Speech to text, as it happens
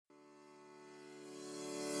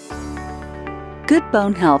Good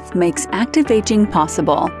bone health makes active aging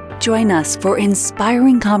possible. Join us for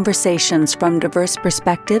inspiring conversations from diverse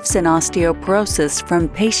perspectives in osteoporosis from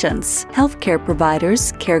patients, healthcare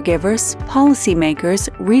providers, caregivers, policymakers,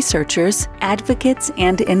 researchers, advocates,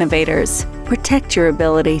 and innovators. Protect your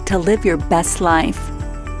ability to live your best life.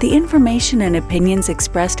 The information and opinions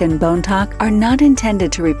expressed in Bone Talk are not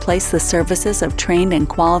intended to replace the services of trained and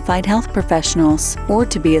qualified health professionals or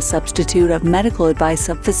to be a substitute of medical advice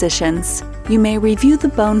of physicians. You may review the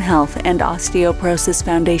Bone Health and Osteoporosis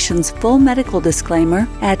Foundation's full medical disclaimer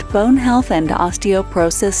at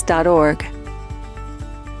bonehealthandosteoporosis.org.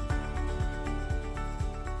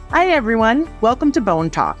 Hi, everyone. Welcome to Bone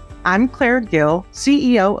Talk. I'm Claire Gill,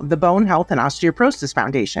 CEO of the Bone Health and Osteoporosis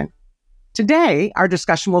Foundation. Today, our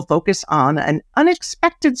discussion will focus on an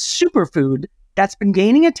unexpected superfood that's been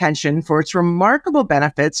gaining attention for its remarkable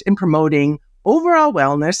benefits in promoting overall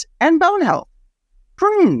wellness and bone health: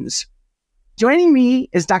 prunes. Joining me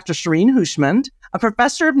is Dr. Shireen Hushmand, a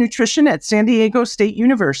professor of nutrition at San Diego State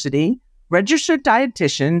University, registered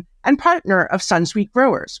dietitian, and partner of Sunsweet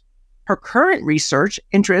Growers. Her current research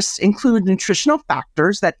interests include nutritional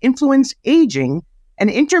factors that influence aging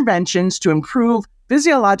and interventions to improve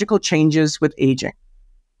physiological changes with aging.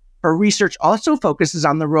 Her research also focuses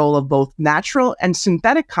on the role of both natural and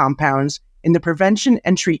synthetic compounds in the prevention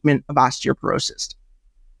and treatment of osteoporosis.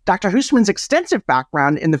 Dr. Hushmand's extensive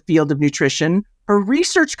background in the field of nutrition, her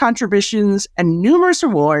research contributions, and numerous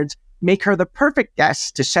awards make her the perfect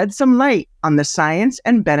guest to shed some light on the science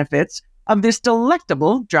and benefits of this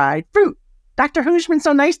delectable dried fruit. Dr. Hushmand,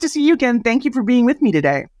 so nice to see you again. Thank you for being with me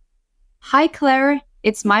today. Hi, Claire.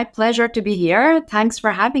 It's my pleasure to be here. Thanks for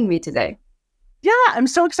having me today. Yeah, I'm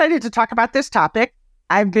so excited to talk about this topic.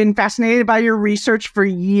 I've been fascinated by your research for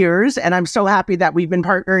years, and I'm so happy that we've been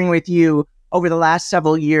partnering with you over the last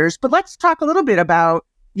several years. But let's talk a little bit about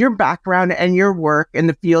your background and your work in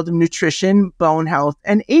the field of nutrition, bone health,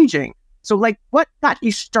 and aging. So, what got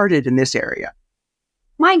you started in this area?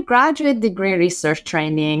 My graduate degree research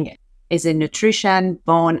training is in nutrition,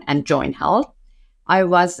 bone, and joint health. I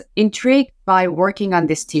was intrigued by working on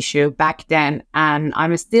this tissue back then, and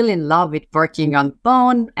I'm still in love with working on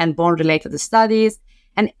bone and bone-related studies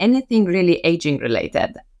and anything really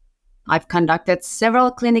aging-related. I've conducted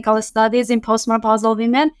several clinical studies in postmenopausal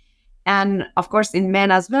women and, of course, in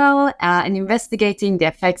men as well, and investigating the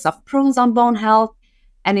effects of prunes on bone health.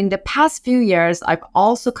 And in the past few years, I've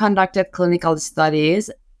also conducted clinical studies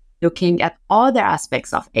looking at other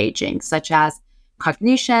aspects of aging, such as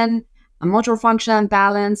cognition, motor function and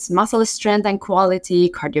balance, muscle strength and quality,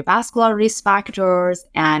 cardiovascular risk factors,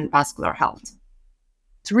 and vascular health.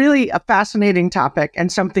 It's really a fascinating topic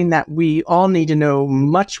and something that we all need to know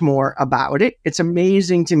much more about it. It's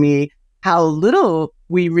amazing to me how little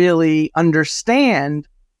we really understand,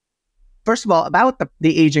 first of all, about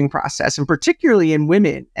the aging process, and particularly in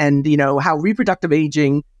women, and how reproductive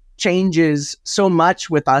aging changes so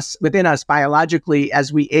much within us biologically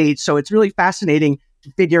as we age. So it's really fascinating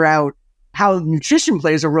to figure out how nutrition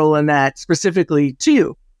plays a role in that specifically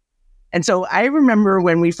too. And so I remember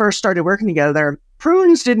when we first started working together,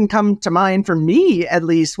 prunes didn't come to mind for me, at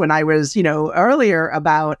least when I was, earlier,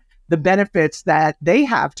 about the benefits that they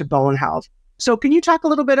have to bone health. So can you talk a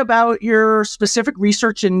little bit about your specific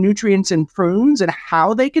research in nutrients in prunes and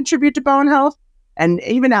how they contribute to bone health, and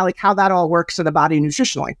even how that all works in the body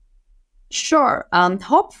nutritionally? Sure.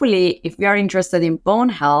 Hopefully, if we are interested in bone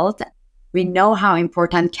health, we know how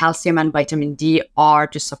important calcium and vitamin D are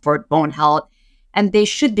to support bone health, and they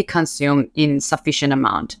should be consumed in sufficient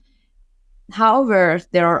amount. However,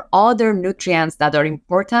 there are other nutrients that are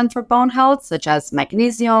important for bone health, such as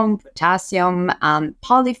magnesium, potassium,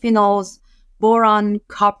 polyphenols, boron,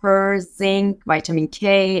 copper, zinc, vitamin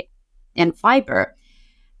K, and fiber.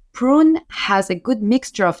 Prune has a good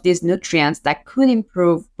mixture of these nutrients that could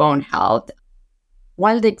improve bone health.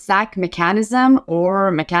 While the exact mechanisms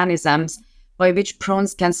by which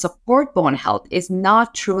prunes can support bone health is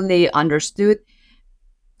not truly understood,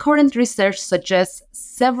 current research suggests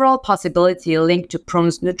several possibilities linked to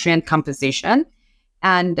prunes' nutrient composition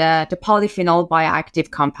and the polyphenol bioactive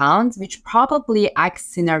compounds, which probably act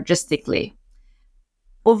synergistically.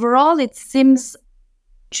 Overall, it seems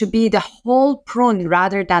to be the whole prune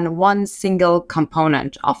rather than one single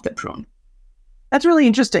component of the prune. That's really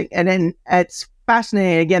interesting. And then it's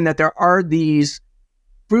fascinating, again, that there are these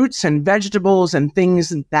fruits and vegetables and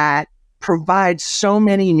things that provide so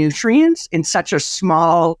many nutrients in such a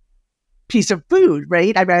small piece of food,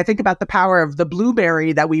 right? I mean, I think about the power of the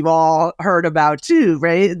blueberry that we've all heard about too,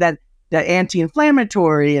 right? That the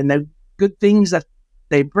anti-inflammatory and the good things that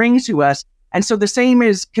they bring to us. And so the same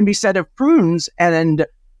can be said of prunes. And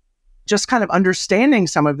just kind of understanding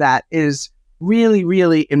some of that is really,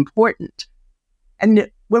 really important. And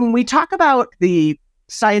when we talk about the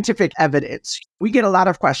scientific evidence, we get a lot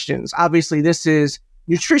of questions. Obviously,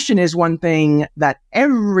 nutrition is one thing that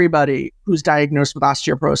everybody who's diagnosed with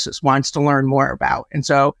osteoporosis wants to learn more about. And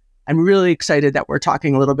so I'm really excited that we're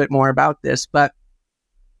talking a little bit more about this, but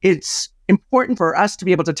it's important for us to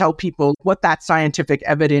be able to tell people what that scientific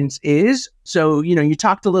evidence is. So, you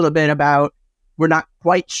talked a little bit about we're not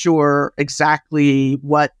quite sure exactly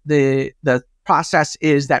what the process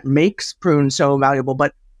is that makes prunes so valuable,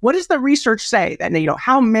 but what does the research say? That,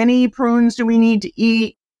 how many prunes do we need to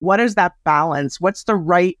eat? What is that balance? What's the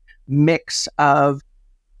right mix of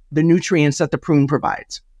the nutrients that the prune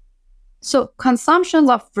provides? So consumption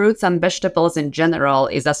of fruits and vegetables in general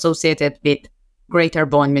is associated with greater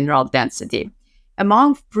bone mineral density.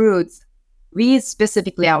 Among fruits, we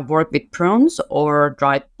specifically have worked with prunes or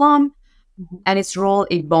dried plum and its role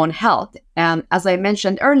in bone health. And as I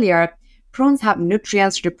mentioned earlier, prunes have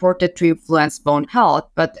nutrients reported to influence bone health,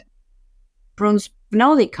 but prunes'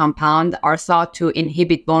 phenolic compounds are thought to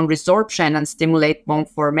inhibit bone resorption and stimulate bone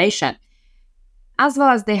formation, as well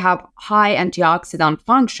as they have high antioxidant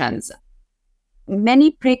functions.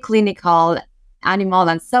 Many preclinical animal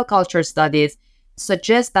and cell culture studies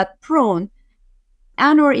suggest that prune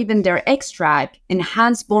and or even their extract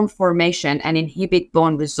enhance bone formation and inhibit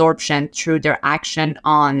bone resorption through their action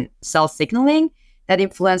on cell signaling that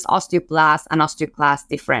influence osteoblast and osteoclast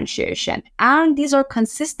differentiation. And these are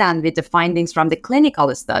consistent with the findings from the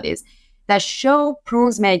clinical studies that show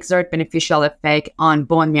prunes may exert beneficial effect on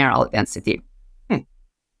bone mineral density.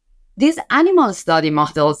 These animal study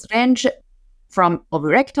models range from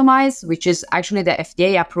ovirecto mice, which is actually the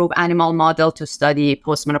FDA-approved animal model to study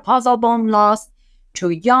postmenopausal bone loss,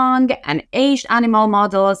 to young and aged animal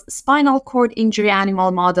models, spinal cord injury animal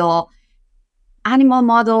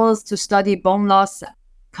models to study bone loss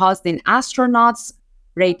caused in astronauts,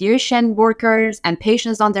 radiation workers, and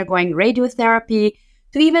patients undergoing radiotherapy,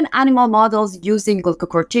 to even animal models using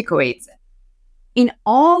glucocorticoids. In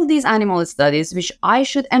all these animal studies, which I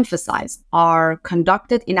should emphasize are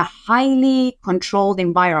conducted in a highly controlled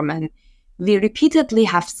environment, we repeatedly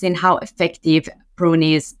have seen how effective prune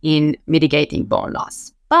is in mitigating bone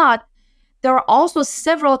loss. But there are also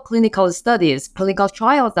several clinical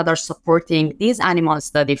trials that are supporting these animal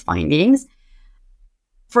study findings.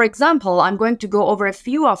 For example, I'm going to go over a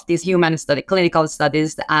few of these clinical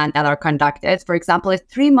studies that are conducted. For example, a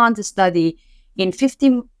 3-month study in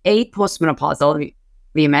 58 postmenopausal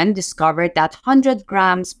women discovered that 100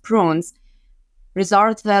 grams prunes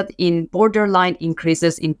resulted in borderline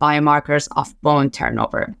increases in biomarkers of bone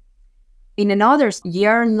turnover. In another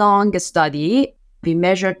year-long study, we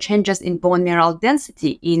measured changes in bone mineral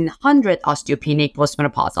density in 100 osteopenic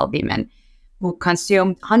postmenopausal women who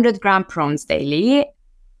consumed 100-gram prunes daily.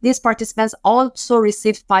 These participants also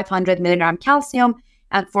received 500 milligram calcium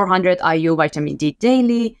and 400 IU vitamin D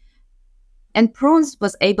daily. And prunes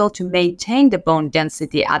was able to maintain the bone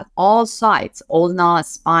density at all sites: ulna,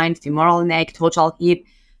 spine, femoral neck, total hip,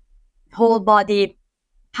 whole body.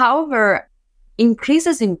 However,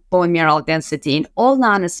 increases in bone mineral density in ulna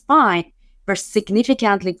and spine were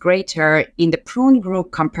significantly greater in the prune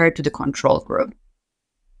group compared to the control group.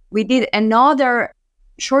 We did another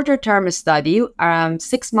shorter-term study,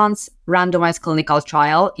 6 months randomized clinical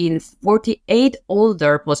trial in 48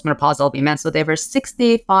 older postmenopausal women. So they were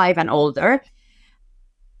 65 and older.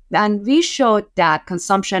 And we showed that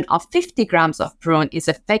consumption of 50 grams of prune is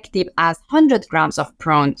effective as 100 grams of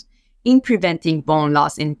prune in preventing bone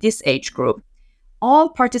loss in this age group. All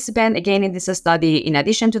participants, again, in this study, in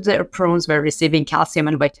addition to their prunes, were receiving calcium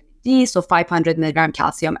and vitamin D, so 500 milligram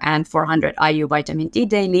calcium and 400 IU vitamin D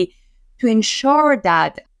daily, to ensure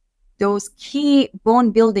that those key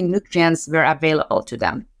bone-building nutrients were available to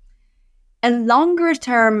them. A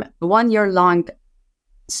longer-term, 1-year-long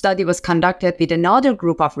study was conducted with another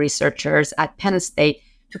group of researchers at Penn State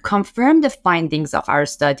to confirm the findings of our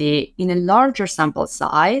study in a larger sample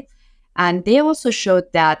size. And they also showed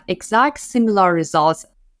that exact similar results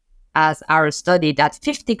as our study, that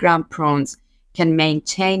 50-gram prunes can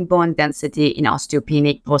maintain bone density in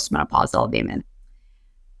osteopenic postmenopausal women.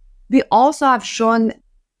 We also have shown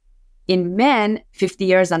in men 50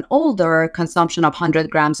 years and older, consumption of 100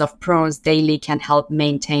 grams of prunes daily can help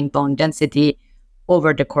maintain bone density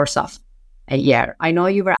over the course of a year. I know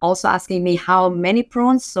you were also asking me how many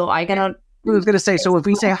prunes, so I was going to say, so if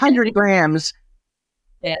we say 100 grams,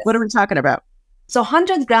 yes. What are we talking about? So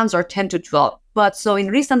 100 grams are 10 to 12. But so in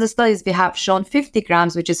recent studies, we have shown 50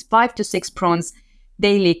 grams, which is 5 to 6 prunes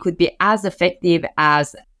daily, could be as effective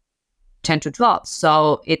as 10 to 12.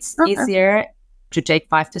 So it's easier to take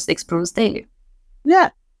 5 to 6 prunes daily. Yeah.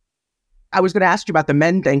 I was going to ask you about the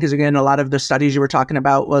men thing, because again, a lot of the studies you were talking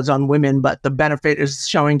about was on women, but the benefit is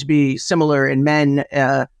showing to be similar in men.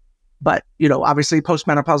 But, obviously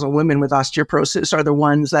postmenopausal women with osteoporosis are the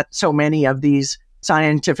ones that so many of these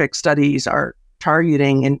scientific studies are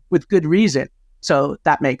targeting, and with good reason. So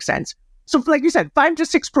that makes sense. So like you said, 5 to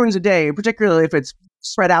 6 prunes a day, particularly if it's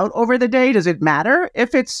spread out over the day. Does it matter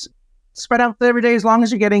if it's spread out every day as long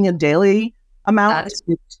as you're getting a daily amount?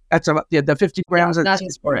 That's the 50 grams. Yeah, that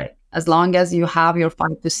is correct. As long as you have your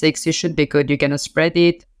 5 to 6, you should be good. You're going to spread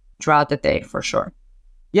it throughout the day for sure.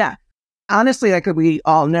 Yeah. Honestly, like we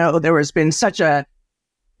all know, there has been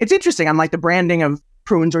it's interesting. I'm like the branding of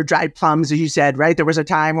prunes or dried plums, as you said, right? There was a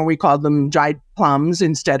time when we called them dried plums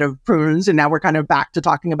instead of prunes. And now we're kind of back to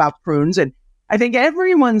talking about prunes. And I think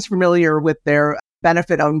everyone's familiar with their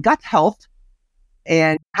benefit on gut health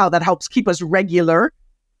and how that helps keep us regular,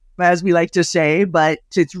 as we like to say. But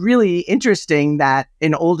it's really interesting that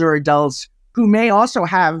in older adults who may also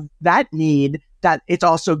have that need, that it's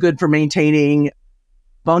also good for maintaining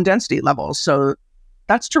bone density levels. So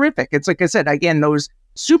that's terrific. It's like I said, again, those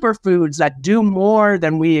superfoods that do more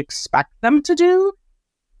than we expect them to do.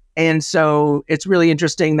 And so it's really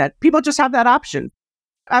interesting that people just have that option.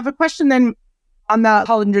 I have a question then on the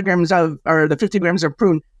 100 grams or the 50 grams of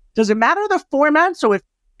prune. Does it matter the format? So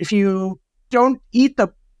if you don't eat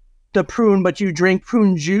the prune, but you drink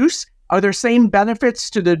prune juice, are there same benefits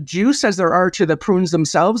to the juice as there are to the prunes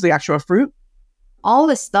themselves, the actual fruit? All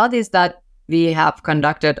the studies that we have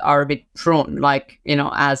conducted are with prune,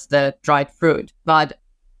 as the dried fruit. But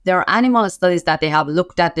there are animal studies that they have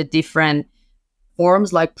looked at the different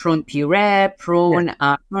forms like prune puree, prune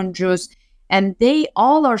juice, and they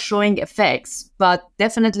all are showing effects. But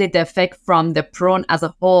definitely the effect from the prune as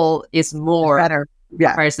a whole is more better in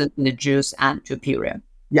comparison to the juice and to puree.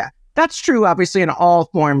 Yeah, that's true, obviously, in all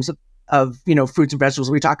forms of fruits and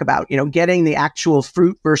vegetables we talk about. Getting the actual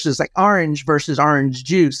fruit versus like orange versus orange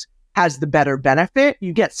juice has the better benefit.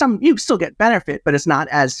 You still get benefit, but it's not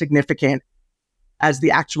as significant as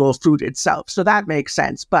the actual fruit itself. So that makes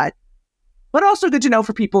sense. But also good to know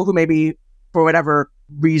for people who maybe, for whatever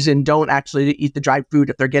reason, don't actually eat the dried fruit,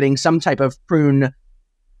 if they're getting some type of prune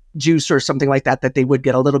juice or something like that, that they would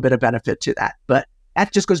get a little bit of benefit to that. But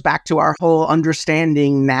that just goes back to our whole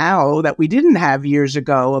understanding now that we didn't have years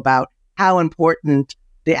ago about how important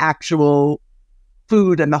the actual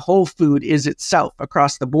food and the whole food is itself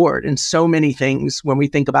across the board in so many things when we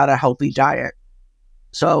think about a healthy diet.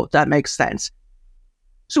 So that makes sense.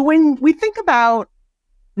 So when we think about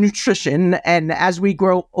nutrition, and as we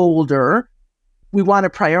grow older, we want to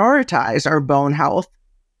prioritize our bone health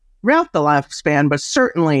throughout the lifespan, but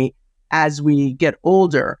certainly as we get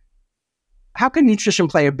older, how can nutrition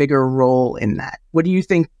play a bigger role in that? What do you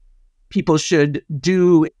think people should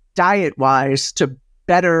do diet-wise to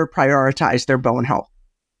better prioritize their bone health?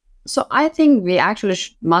 So I think we actually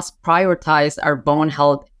must prioritize our bone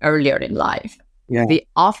health earlier in life. Yeah. We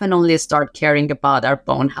often only start caring about our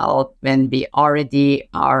bone health when we already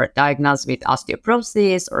are diagnosed with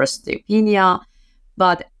osteoporosis or osteopenia.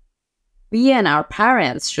 But we and our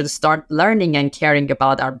parents should start learning and caring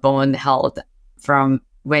about our bone health from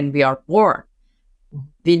when we are born.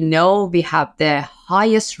 We know we have the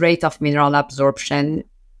highest rate of mineral absorption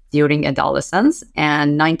during adolescence,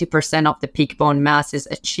 and 90% of the peak bone mass is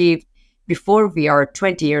achieved before we are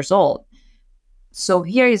 20 years old. So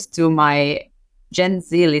here is to my Gen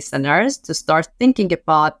Z listeners to start thinking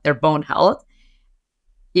about their bone health.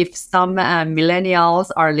 If some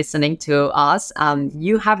millennials are listening to us,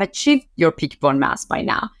 you have achieved your peak bone mass by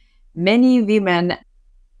now. Many women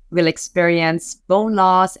will experience bone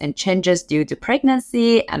loss and changes due to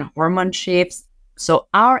pregnancy and hormone shifts. So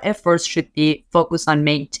our efforts should be focused on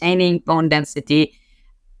maintaining bone density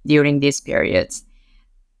during these periods.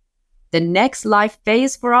 The next life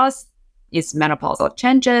phase for us is menopausal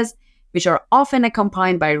changes, which are often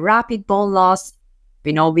accompanied by rapid bone loss.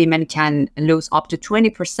 We know women can lose up to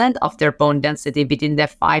 20% of their bone density within the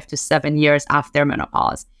 5 to 7 years after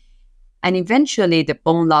menopause. And eventually, the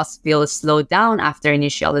bone loss will slow down after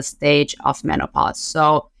initial stage of menopause.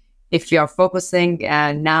 So if we are focusing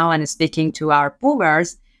now and speaking to our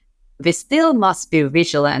boomers, we still must be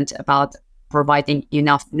vigilant about providing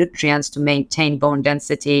enough nutrients to maintain bone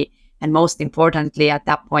density, and most importantly, at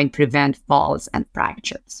that point, prevent falls and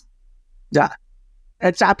fractures. Yeah,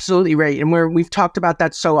 that's absolutely right. And we've talked about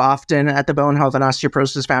that so often at the Bone Health and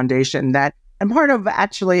Osteoporosis Foundation, that I'm part of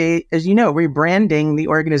actually, as you know, rebranding the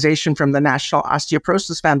organization from the National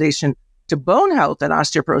Osteoporosis Foundation to Bone Health and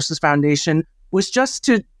Osteoporosis Foundation was just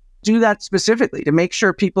to do that specifically, to make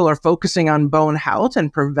sure people are focusing on bone health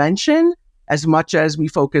and prevention as much as we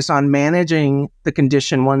focus on managing the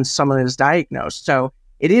condition once someone is diagnosed. So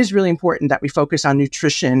it is really important that we focus on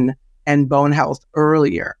nutrition and bone health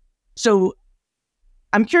earlier. So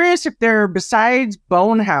I'm curious if there, besides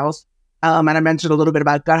bone health, and I mentioned a little bit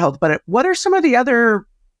about gut health, but what are some of the other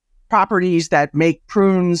properties that make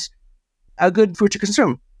prunes a good fruit to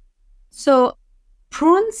consume? So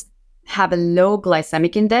prunes have a low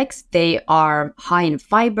glycemic index. They are high in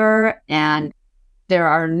fiber, and they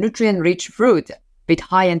are nutrient-rich fruit with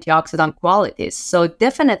high antioxidant qualities. So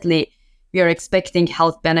definitely we are expecting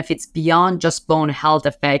health benefits beyond just bone health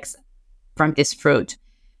effects from this fruit.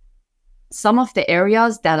 Some of the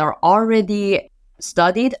areas that are already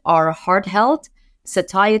studied are heart health,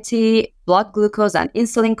 satiety, blood glucose and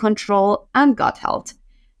insulin control, and gut health.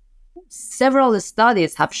 Several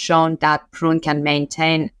studies have shown that prune can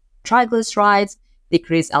maintain triglycerides,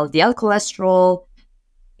 decrease LDL cholesterol,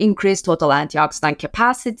 increase total antioxidant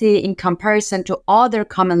capacity in comparison to other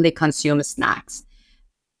commonly consumed snacks.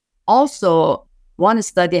 Also, one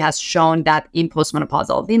study has shown that in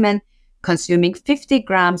postmenopausal women, consuming 50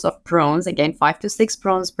 grams of prunes, again 5 to 6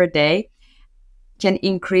 prunes per day, can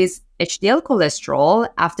increase HDL cholesterol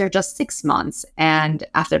after just 6 months and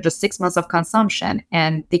after just 6 months of consumption,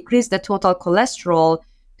 and decrease the total cholesterol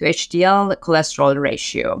to HDL cholesterol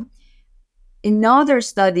ratio. Another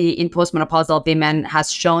study in postmenopausal women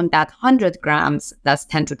has shown that 100 grams, that's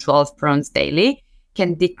 10 to 12 prunes daily,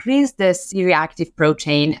 can decrease the C-reactive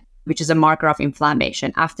protein, which is a marker of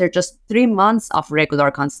inflammation, after just 3 months of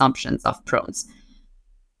regular consumptions of prunes.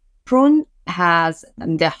 Prune has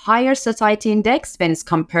the higher satiety index when it's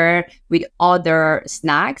compared with other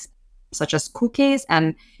snacks, such as cookies.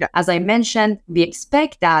 And as I mentioned, we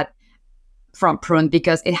expect that from prune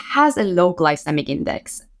because it has a low glycemic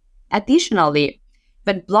index. Additionally,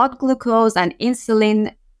 when blood glucose and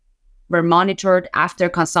insulin were monitored after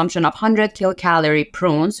consumption of 100 kilocalorie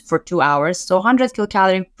prunes for 2 hours, so 100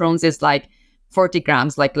 kilocalorie prunes is like 40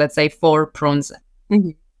 grams, like let's say 4 prunes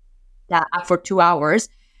for 2 hours,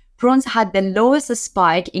 prunes had the lowest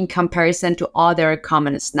spike in comparison to other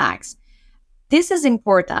common snacks. This is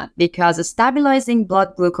important because stabilizing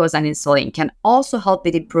blood glucose and insulin can also help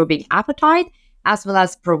with improving appetite as well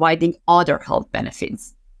as providing other health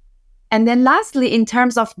benefits. And then lastly, in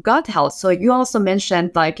terms of gut health, so you also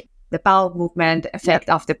mentioned like the bowel movement effect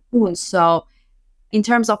of the prunes. So in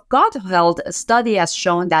terms of gut health, a study has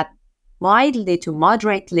shown that mildly to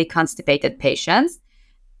moderately constipated patients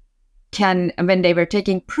can, when they were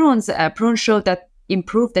taking prunes, prunes showed that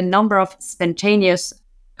improved the number of spontaneous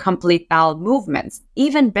complete bowel movements,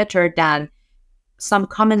 even better than some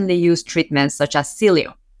commonly used treatments such as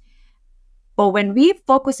psyllium. But when we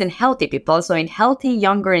focus in healthy people, so in healthy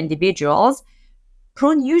younger individuals,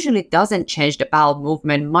 prune usually doesn't change the bowel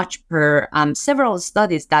movement much per several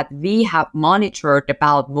studies that we have monitored the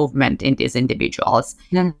bowel movement in these individuals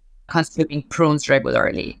consuming prunes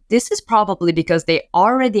regularly. This is probably because they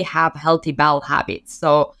already have healthy bowel habits.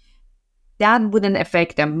 So that wouldn't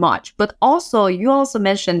affect them much. But also, you also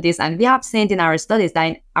mentioned this, and we have seen in our studies that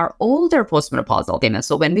in our older postmenopausal women,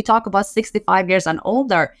 so when we talk about 65 years and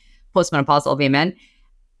older postmenopausal women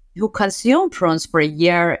who consume prunes for a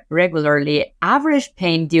year regularly, average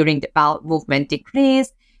pain during the bowel movement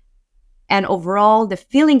decreased, and overall, the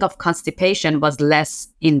feeling of constipation was less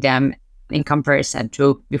in them in comparison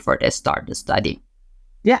to before they start the study.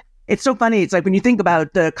 Yeah, it's so funny. It's like when you think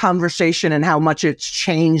about the conversation and how much it's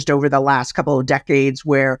changed over the last couple of decades,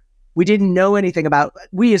 where we didn't know anything about,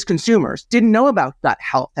 we as consumers didn't know about gut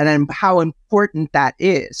health and how important that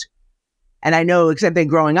is. And I know, except that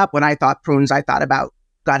growing up, when I thought prunes, I thought about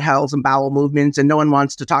gut health and bowel movements, and no one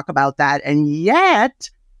wants to talk about that. And yet,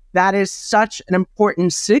 that is such an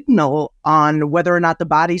important signal on whether or not the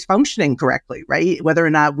body's functioning correctly, right? Whether or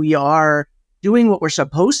not we are doing what we're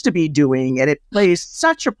supposed to be doing. And it plays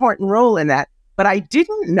such an important role in that. But I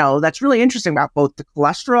didn't know, that's really interesting, about both the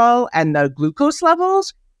cholesterol and the glucose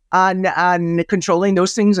levels on controlling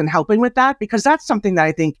those things and helping with that, because that's something that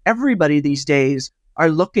I think everybody these days are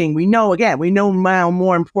looking. We know now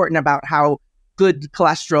more important about how good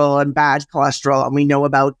cholesterol and bad cholesterol, and we know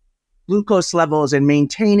about glucose levels and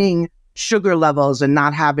maintaining sugar levels and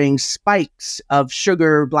not having spikes of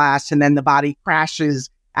sugar blasts and then the body crashes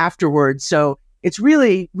afterwards. So it's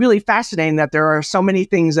really, really fascinating that there are so many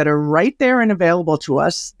things that are right there and available to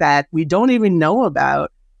us that we don't even know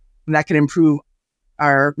about, and that can improve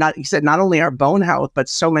not only our bone health, but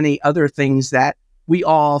so many other things that we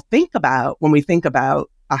all think about when we think about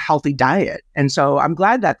a healthy diet. And so I'm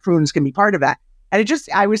glad that prunes can be part of that. And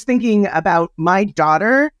I was thinking about my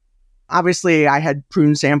daughter. Obviously, I had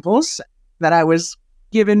prune samples that I was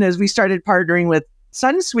given as we started partnering with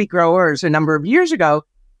Sunsweet growers a number of years ago.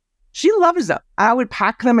 She loves them. I would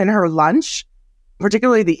pack them in her lunch,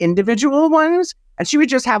 particularly the individual ones, and she would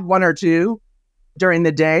just have one or two during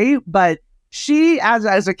the day. But she,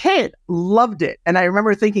 as a kid, loved it. And I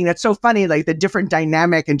remember thinking that's so funny, like the different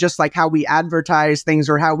dynamic and just like how we advertise things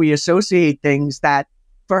or how we associate things, that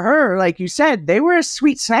for her, like you said, they were a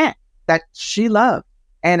sweet snack that she loved.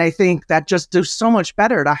 And I think that just does so much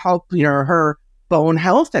better to help, her bone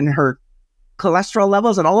health and her cholesterol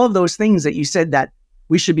levels and all of those things that you said that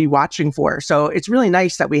we should be watching for. So it's really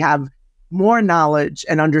nice that we have more knowledge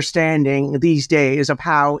and understanding these days of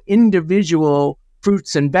how individual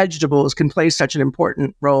fruits and vegetables can play such an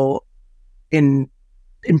important role in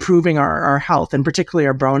improving our health, and particularly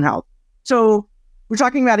our bone health. So we're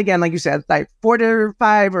talking about, again, like you said, like 4 to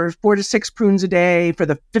 5 or 4 to 6 prunes a day for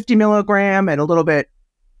the 50 milligram and a little bit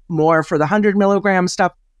more for the 100 milligram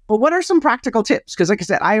stuff. But what are some practical tips? Because like I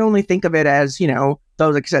said, I only think of it as,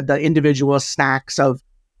 those, like I said, the individual snacks of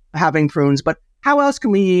having prunes. But how else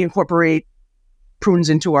can we incorporate prunes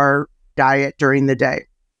into our diet during the day?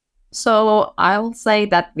 So I will say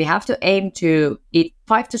that we have to aim to eat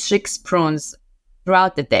 5 to 6 prunes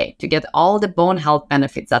throughout the day to get all the bone health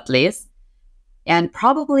benefits at least, and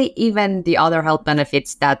probably even the other health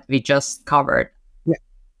benefits that we just covered. Yeah.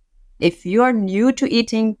 If you are new to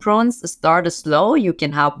eating prunes, start slow. You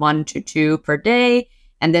can have 1 to 2 per day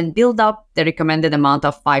and then build up the recommended amount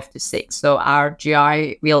of 5 to 6. So our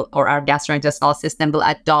GI will, or our gastrointestinal system will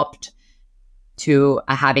adopt to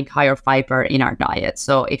having higher fiber in our diet.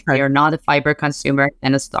 So if you're not a fiber consumer,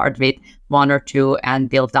 then start with 1 or 2 and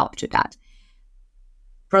build up to that.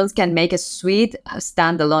 Prunes can make a sweet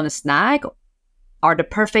standalone snack, are the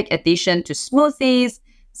perfect addition to smoothies,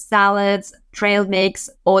 salads, trail mix,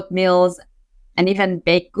 oatmeals, and even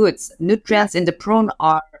baked goods. Nutrients in the prune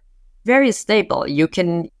are very stable. You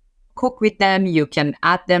can cook with them, you can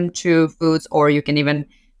add them to foods, or you can even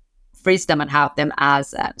freeze them and have them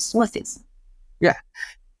as smoothies. Yeah,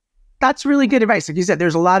 that's really good advice. Like you said,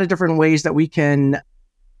 there's a lot of different ways that we can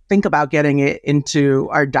think about getting it into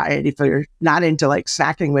our diet if you're not into like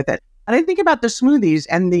snacking with it. And I think about the smoothies,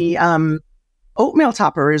 and the oatmeal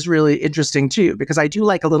topper is really interesting too, because I do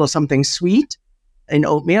like a little something sweet in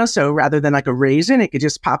oatmeal. So rather than like a raisin, it could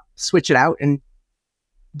just switch it out and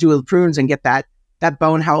do the prunes and get that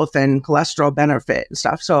bone health and cholesterol benefit and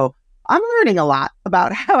stuff. So I'm learning a lot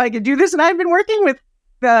about how I could do this. And I've been working with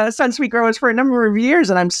the Sunsweet growers for a number of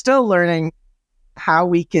years, and I'm still learning how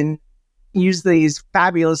we can use these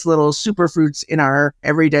fabulous little superfruits in our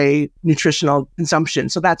everyday nutritional consumption.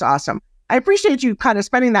 So that's awesome. I appreciate you kind of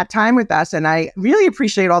spending that time with us, and I really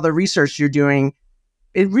appreciate all the research you're doing.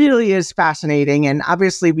 It really is fascinating, and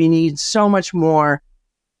obviously we need so much more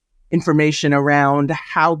information around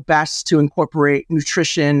how best to incorporate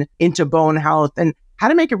nutrition into bone health and how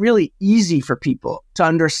to make it really easy for people to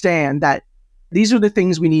understand that these are the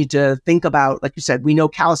things we need to think about. Like you said, we know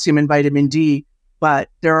calcium and vitamin D, but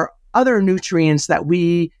there are other nutrients that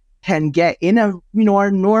we can get in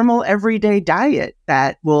our normal everyday diet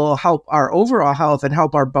that will help our overall health and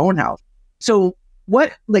help our bone health. So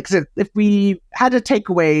if we had to take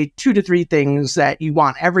away 2 to 3 things that you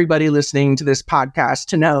want everybody listening to this podcast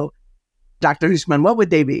to know, Dr. Husman, what would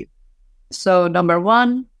they be? So number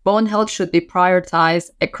 1, bone health should be prioritized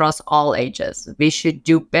across all ages. We should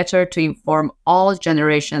do better to inform all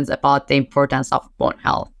generations about the importance of bone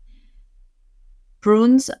health.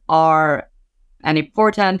 Prunes are an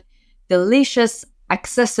important, delicious,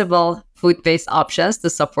 accessible food-based options to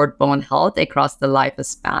support bone health across the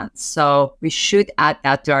lifespan. So we should add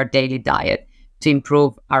that to our daily diet to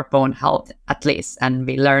improve our bone health at least. And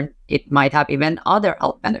we learned it might have even other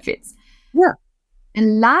health benefits. Yeah.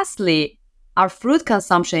 And lastly, our fruit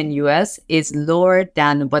consumption in US is lower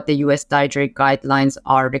than what the US dietary guidelines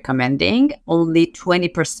are recommending. Only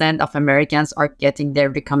 20% of Americans are getting their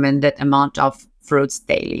recommended amount of fruits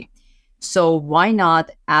daily. So why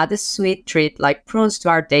not add a sweet treat like prunes to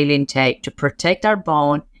our daily intake to protect our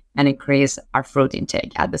bone and increase our fruit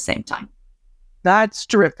intake at the same time? That's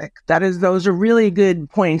terrific. Those are really good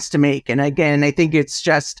points to make. And again, I think it's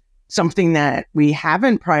just something that we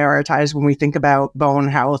haven't prioritized when we think about bone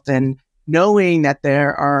health, and knowing that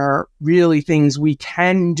there are really things we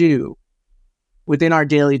can do within our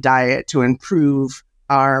daily diet to improve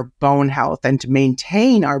our bone health and to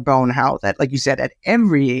maintain our bone health at, like you said, at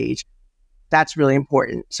every age. That's really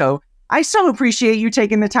important. So I so appreciate you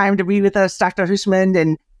taking the time to be with us, Dr.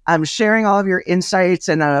 Husman, and sharing all of your insights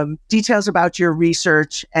and details about your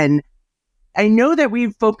research. And I know that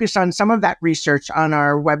we've focused on some of that research on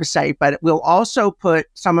our website, but we'll also put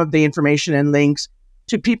some of the information and links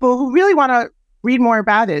to people who really want to read more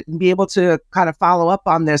about it and be able to kind of follow up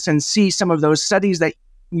on this and see some of those studies that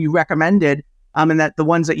you recommended and that the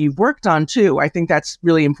ones that you've worked on too. I think that's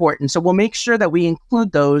really important. So we'll make sure that we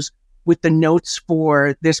include those with the notes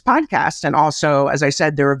for this podcast. And also, as I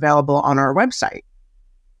said, they're available on our website.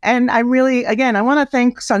 And I want to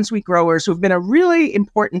thank Sunsweet Growers, who've been a really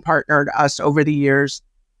important partner to us over the years.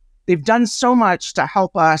 They've done so much to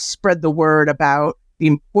help us spread the word about the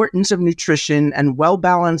importance of nutrition and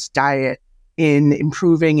well-balanced diet in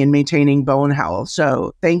improving and maintaining bone health.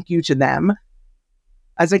 So thank you to them.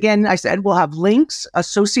 As again, I said, we'll have links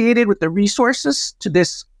associated with the resources to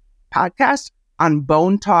this podcast on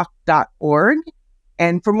bonetalk.org.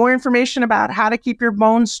 And for more information about how to keep your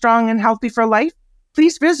bones strong and healthy for life,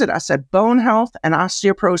 please visit us at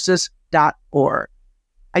bonehealthandosteoporosis.org.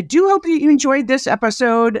 I do hope that you enjoyed this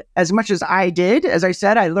episode as much as I did. As I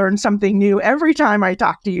said, I learned something new every time I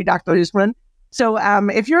talk to you, Dr. Huisman. So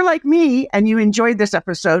if you're like me and you enjoyed this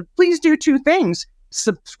episode, please do two things.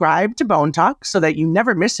 Subscribe to Bone Talk so that you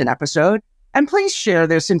never miss an episode. And please share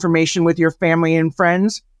this information with your family and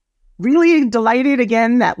friends. Really delighted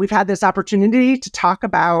again that we've had this opportunity to talk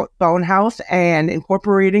about bone health and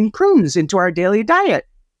incorporating prunes into our daily diet.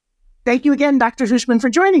 Thank you again, Dr. Huisman, for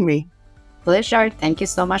joining me. Pleasure. Thank you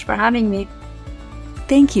so much for having me.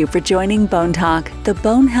 Thank you for joining Bone Talk, the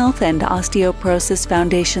Bone Health and Osteoporosis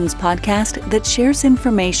Foundation's podcast that shares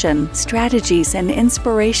information, strategies, and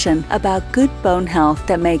inspiration about good bone health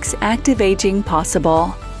that makes active aging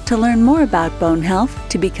possible. To learn more about bone health,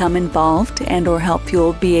 to become involved and/or help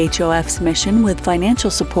fuel BHOF's mission with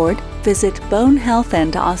financial support, visit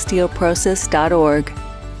bonehealthandosteoporosis.org.